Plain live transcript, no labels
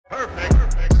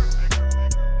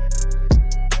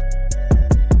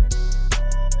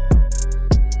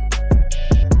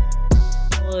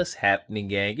What's happening,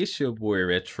 gang? It's your boy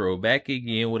Retro back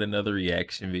again with another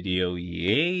reaction video.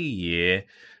 Yeah.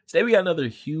 Today we got another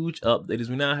huge update as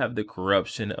we now have the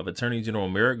corruption of Attorney General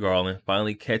Merrick Garland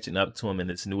finally catching up to him in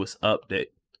its newest update.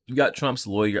 You got Trump's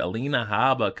lawyer Alina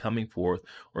Habba coming forth,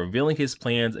 revealing his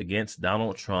plans against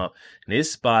Donald Trump and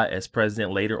his spot as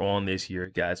president later on this year.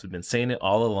 Guys, we've been saying it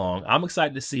all along. I'm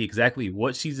excited to see exactly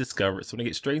what she's discovered. So I'm going to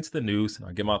get straight into the news and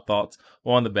I'll get my thoughts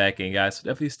on the back end, guys. So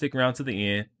definitely stick around to the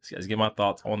end so you guys get my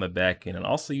thoughts on the back end. And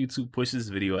also YouTube pushes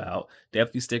this video out.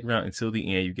 Definitely stick around until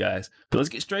the end, you guys. But let's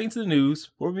get straight into the news.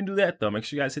 Before we do that though, make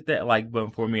sure you guys hit that like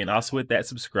button for me and also hit that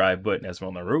subscribe button as we're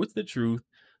on the road to the truth.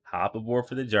 Hop aboard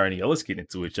for the journey. Yo, let's get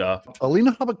into it, y'all.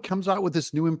 Alina Habba comes out with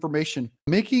this new information,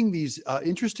 making these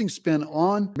interesting spin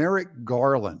on Merrick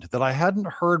Garland that I hadn't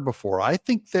heard before. I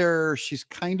think she's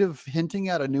kind of hinting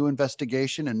at a new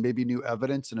investigation and maybe new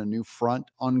evidence and a new front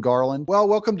on Garland. Well,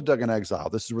 welcome to Doug in Exile.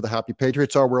 This is where the happy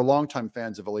patriots are. We're longtime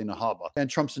fans of Alina Habba and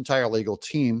Trump's entire legal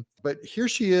team. But here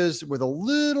she is with a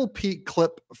little peek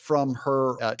clip from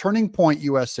her Turning Point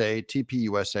USA,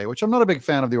 TPUSA, which I'm not a big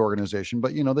fan of the organization,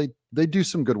 but you know, they do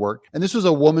some good work. And this was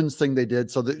a woman's thing they did,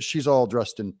 so that she's all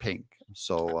dressed in pink.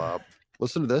 So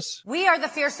listen to this. We are the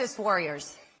fiercest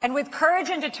warriors, and with courage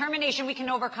and determination, we can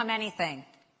overcome anything.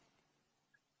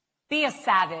 Be a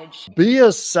savage. Be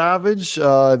a savage.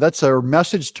 That's a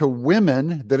message to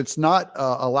women that it's not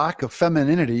a lack of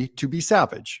femininity to be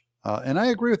savage. And I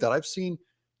agree with that. I've seen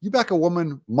you back a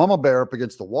woman, mama bear, up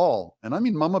against the wall. And I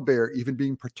mean mama bear even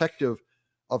being protective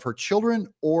of her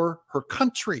children or her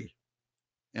country.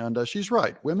 And she's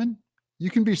right. Women, you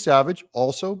can be savage.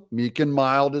 Also, meek and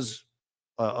mild is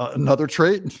another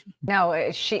trait.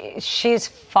 No, she's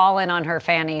fallen on her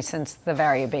fanny since the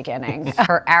very beginning.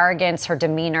 Her arrogance, her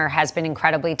demeanor has been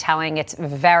incredibly telling. It's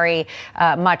very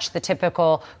much the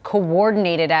typical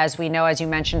coordinated, as we know, as you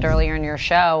mentioned earlier in your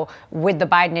show, with the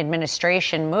Biden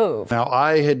administration move. Now,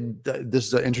 this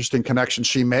is an interesting connection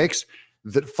she makes,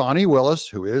 that Fani Willis,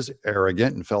 who is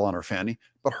arrogant and fell on her fanny,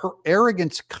 but her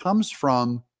arrogance comes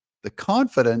from the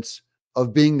confidence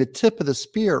of being the tip of the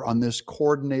spear on this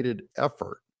coordinated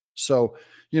effort. So,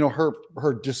 you know,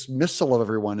 her dismissal of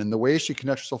everyone and the way she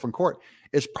connects herself in court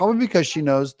is probably because she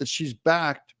knows that she's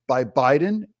backed by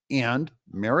Biden and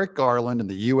Merrick Garland and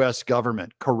the U.S.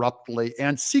 government corruptly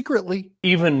and secretly.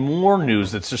 Even more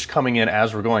news that's just coming in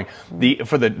as we're going.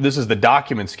 This is the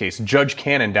documents case. Judge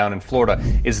Cannon down in Florida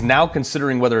is now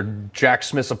considering whether Jack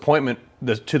Smith's appointment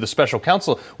to the special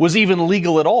counsel was even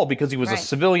legal at all because he was a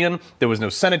civilian. There was no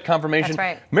Senate confirmation. That's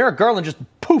right. Merrick Garland just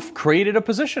poof created a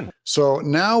position. So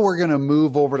now we're going to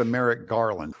move over to Merrick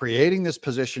Garland creating this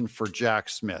position for Jack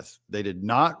Smith. They did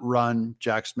not run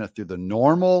Jack Smith through the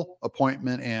normal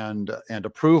appointment and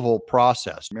approval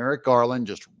process. Merrick Garland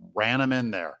just ran him in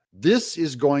there. This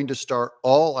is going to start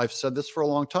I've said this for a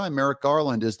long time. Merrick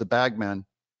Garland is the bagman.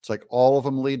 It's like all of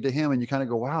them lead to him, and you kind of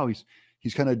go, wow,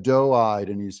 he's kind of doe-eyed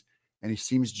and he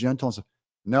seems gentle and stuff.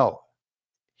 No,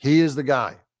 he is the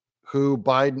guy who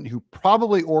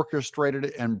probably orchestrated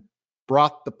it and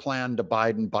brought the plan to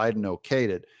Biden. Biden okayed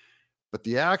it. But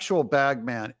the actual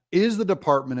bagman is the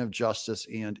Department of Justice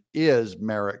and is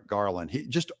Merrick Garland.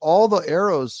 All the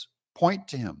arrows point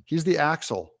to him. He's the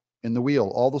axle in the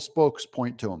wheel. All the spokes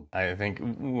point to him. I think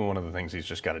one of the things he's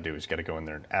just got to do is got to go in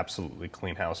there and absolutely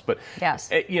clean house. But yes,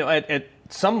 you know, at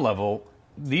some level,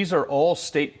 these are all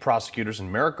state prosecutors,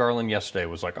 and Merrick Garland yesterday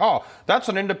was like, oh, that's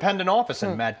an independent office.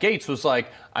 And Matt Gaetz was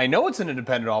like, I know it's an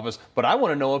independent office, but I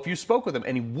want to know if you spoke with him.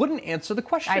 And he wouldn't answer the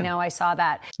question. I know, I saw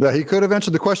that. Yeah, he could have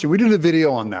answered the question. We did a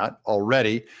video on that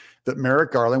already, that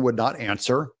Merrick Garland would not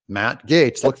answer Matt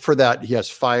Gaetz. Look for that. He has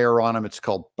fire on him. It's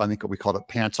called, I think we called it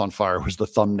Pants on Fire was the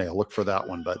thumbnail. Look for that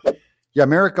one. But yeah,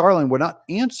 Merrick Garland would not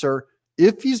answer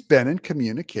if he's been in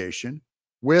communication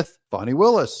with Fani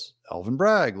Willis, Alvin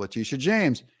Bragg, Letitia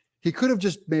James. He could have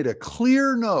just made a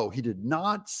clear no. He did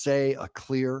not say a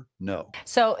clear no.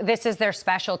 So this is their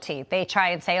specialty. They try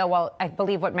and say, oh, well, I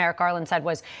believe what Merrick Garland said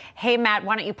was, hey, Matt,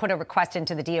 why don't you put a request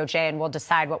into the DOJ and we'll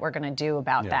decide what we're going to do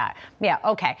about that. Yeah,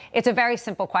 okay. It's a very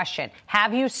simple question.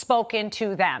 Have you spoken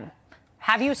to them?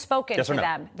 Have you spoken to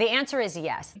them? The answer is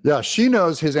yes. Yeah, she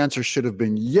knows his answer should have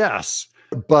been yes.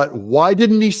 But why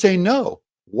didn't he say no?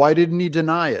 Why didn't he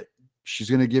deny it?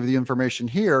 She's going to give the information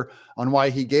here on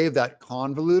why he gave that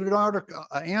convoluted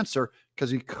answer, because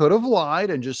he could have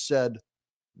lied and just said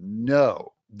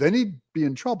no. Then he'd be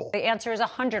in trouble. The answer is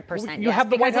 100% yes. You have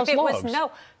the White House logs. If it was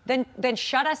no, then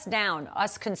shut us down,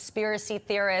 us conspiracy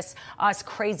theorists, us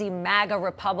crazy MAGA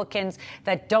Republicans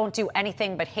that don't do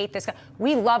anything but hate this guy.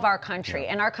 We love our country,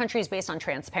 and our country is based on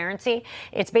transparency.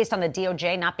 It's based on the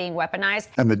DOJ not being weaponized.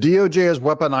 And the DOJ is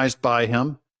weaponized by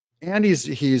him, and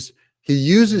he's He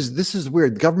uses, this is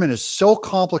weird. Government is so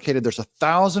complicated. There's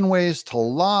 1,000 ways to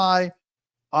lie,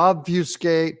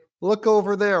 obfuscate, look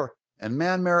over there. And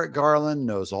man, Merrick Garland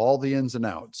knows all the ins and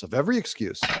outs of every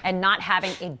excuse. And not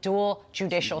having a dual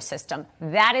judicial system.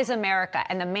 That is America.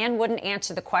 And the man wouldn't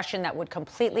answer the question that would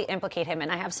completely implicate him.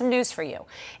 And I have some news for you.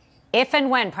 If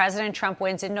and when President Trump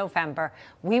wins in November,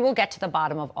 we will get to the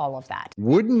bottom of all of that.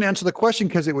 Wouldn't answer the question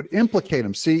because it would implicate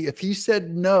him. See, if he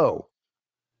said no,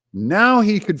 now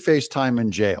he could face time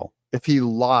in jail if he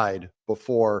lied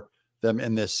before them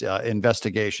in this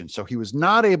investigation. So he was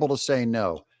not able to say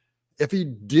no. If he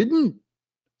didn't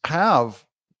have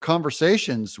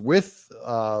conversations with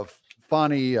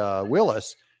Fani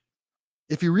Willis,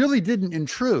 if he really didn't in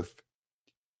truth,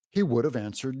 he would have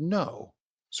answered no.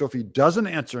 So if he doesn't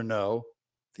answer no,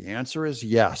 the answer is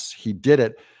yes, he did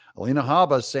it. Alina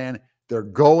Habba is saying they're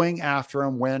going after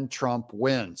him when Trump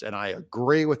wins. And I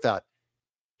agree with that.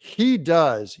 He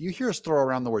does. You hear us throw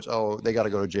around the words, oh, they got to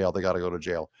go to jail. They got to go to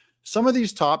jail. Some of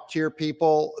these top tier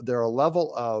people, they're a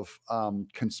level of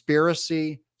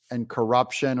conspiracy and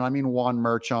corruption. I mean, Juan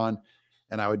Merchan,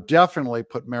 and I would definitely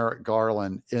put Merrick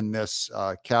Garland in this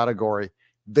category.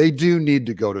 They do need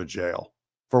to go to jail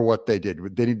for what they did.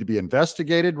 They need to be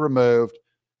investigated, removed,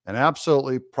 and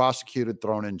absolutely prosecuted,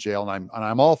 thrown in jail. And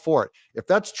I'm all for it. If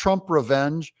that's Trump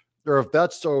revenge, or if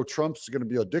that's so Trump's going to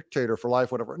be a dictator for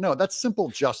life, whatever. No, that's simple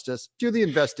justice. Do the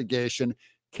investigation,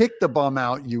 kick the bum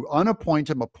out, you unappoint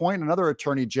him, appoint another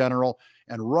attorney general,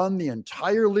 and run the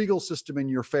entire legal system in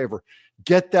your favor.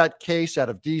 Get that case out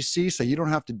of DC so you don't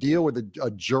have to deal with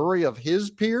a jury of his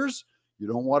peers. You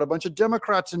don't want a bunch of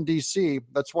Democrats in DC.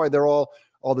 That's why they're all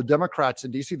the Democrats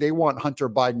in DC, they want Hunter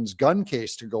Biden's gun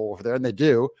case to go over there, and they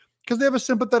do, because they have a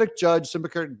sympathetic judge,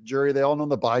 sympathetic jury. They all know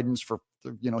the Bidens for,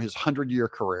 you know, his 100-year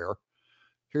career.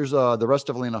 Here's the rest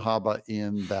of Alina Habba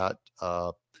in that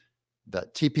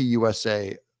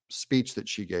TPUSA speech that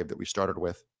she gave that we started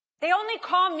with. They only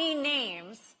call me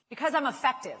names because I'm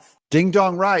effective. Ding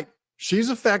dong right.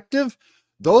 She's effective.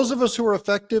 Those of us who are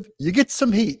effective, you get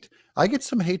some heat. I get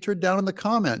some hatred down in the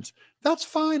comments. That's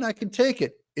fine. I can take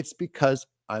it. It's because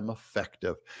I'm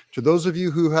effective. To those of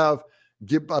you who have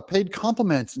paid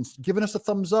compliments and given us a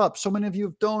thumbs up, so many of you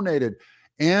have donated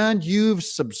and you've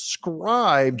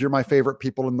subscribed. You're my favorite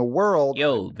people in the world.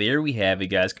 Yo, there we have it,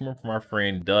 guys. Coming from our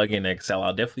friend Doug in Excel.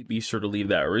 I'll definitely be sure to leave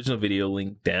that original video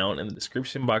link down in the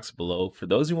description box below for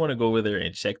those who want to go over there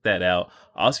and check that out.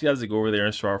 Also, you guys to go over there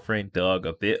and show our friend Doug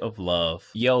a bit of love.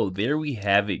 Yo, there we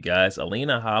have it, guys.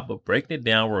 Alina Habba breaking it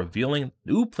down, revealing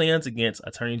new plans against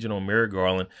Attorney General Merrick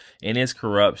Garland and his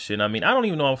corruption. I mean, I don't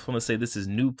even know if I'm going to say this is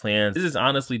new plans. This is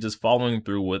honestly just following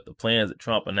through with the plans that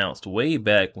Trump announced way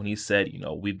back when he said, you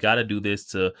know, we've got to do this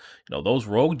to, you know, those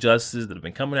rogue justices that have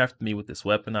been coming after me with this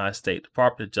weaponized state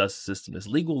Department of Justice system, this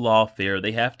legal lawfare,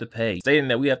 they have to pay. Stating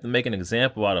that we have to make an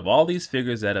example out of all these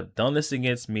figures that have done this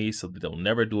against me so that they'll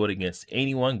never do it against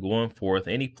anyone going forth,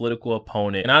 any political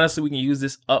opponent. And honestly, we can use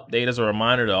this update as a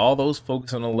reminder to all those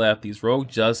folks on the left, these rogue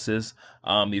justices,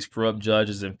 these corrupt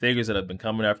judges and figures that have been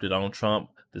coming after Donald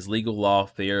Trump, this legal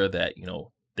lawfare that, you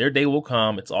know, their day will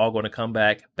come. It's all going to come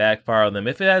backfire on them.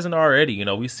 If it hasn't already, you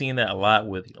know, we've seen that a lot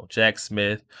with, you know, Jack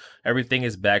Smith. Everything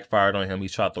is backfired on him.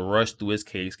 He's tried to rush through his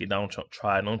case, get Donald Trump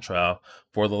tried on trial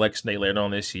for the election day later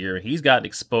on this year. He's gotten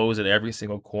exposed at every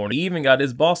single corner. He even got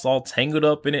his boss all tangled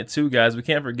up in it too, guys. We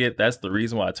can't forget that's the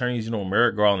reason why Attorney General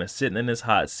Merrick Garland is sitting in this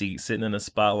hot seat, sitting in the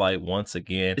spotlight once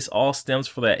again. This all stems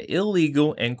from that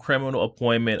illegal and criminal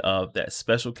appointment of that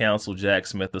special counsel, Jack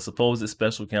Smith, the supposed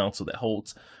special counsel that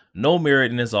holds no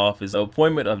merit in his office. The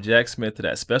appointment of Jack Smith to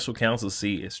that special counsel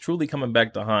seat is truly coming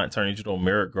back to haunt Attorney General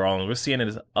Merrick Garland. We're seeing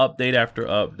this update after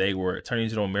update where Attorney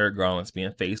General Merrick Garland is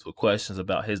being faced with questions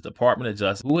about his Department of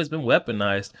Justice, who has been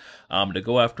weaponized to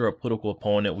go after a political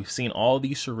opponent. We've seen all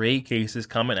these charade cases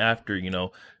coming after, you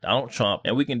know, Donald Trump,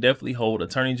 and we can definitely hold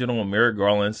Attorney General Merrick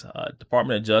Garland's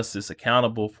Department of Justice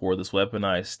accountable for this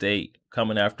weaponized state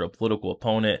coming after a political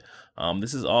opponent.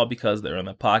 This is all because they're in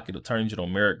the pocket of Attorney General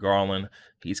Merrick Garland.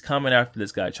 He's coming after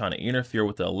this guy trying to interfere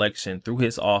with the election through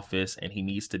his office, and he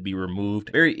needs to be removed.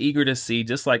 Very eager to see,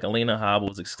 just like Alina Habba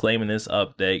was exclaiming this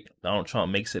update, Donald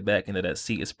Trump makes it back into that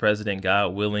seat as president,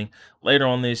 God willing, later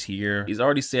on this year. He's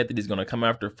already said that he's going to come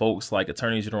after folks like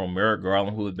Attorney General Merrick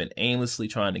Garland, who have been aimlessly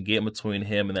trying to get between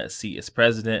him and that seat as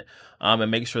president.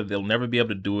 and make sure they'll never be able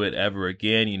to do it ever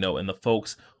again, you know, and the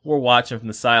folks who are watching from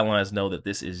the sidelines know that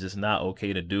this is just not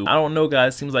okay to do. I don't know,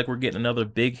 guys. Seems like we're getting another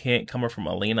big hint coming from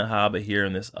Alina Habba here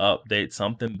in this update.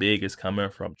 Something big is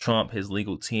coming from Trump, his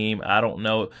legal team. I don't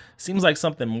know. Seems like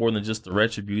something more than just the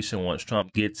retribution once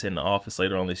Trump gets in office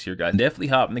later on this year, guys. Definitely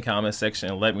hop in the comment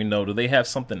section and let me know. Do they have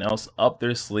something else up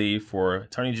their sleeve for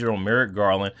Attorney General Merrick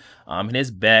Garland and his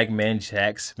bagman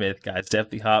Jack Smith, guys?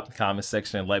 Definitely hop in the comment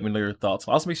section and let me know your thoughts.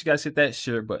 Also, make sure you guys hit that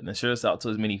share button and share this out to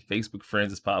as many Facebook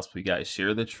friends as possible. You guys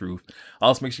share the truth.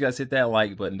 Also, make sure you guys hit that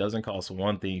like button. It doesn't cost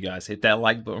one thing, you guys. Hit that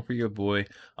like button for your boy.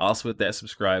 Also, hit that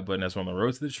subscribe button as we're on the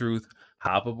road to the truth.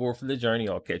 Hop aboard for the journey.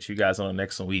 I'll catch you guys on the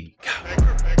next one.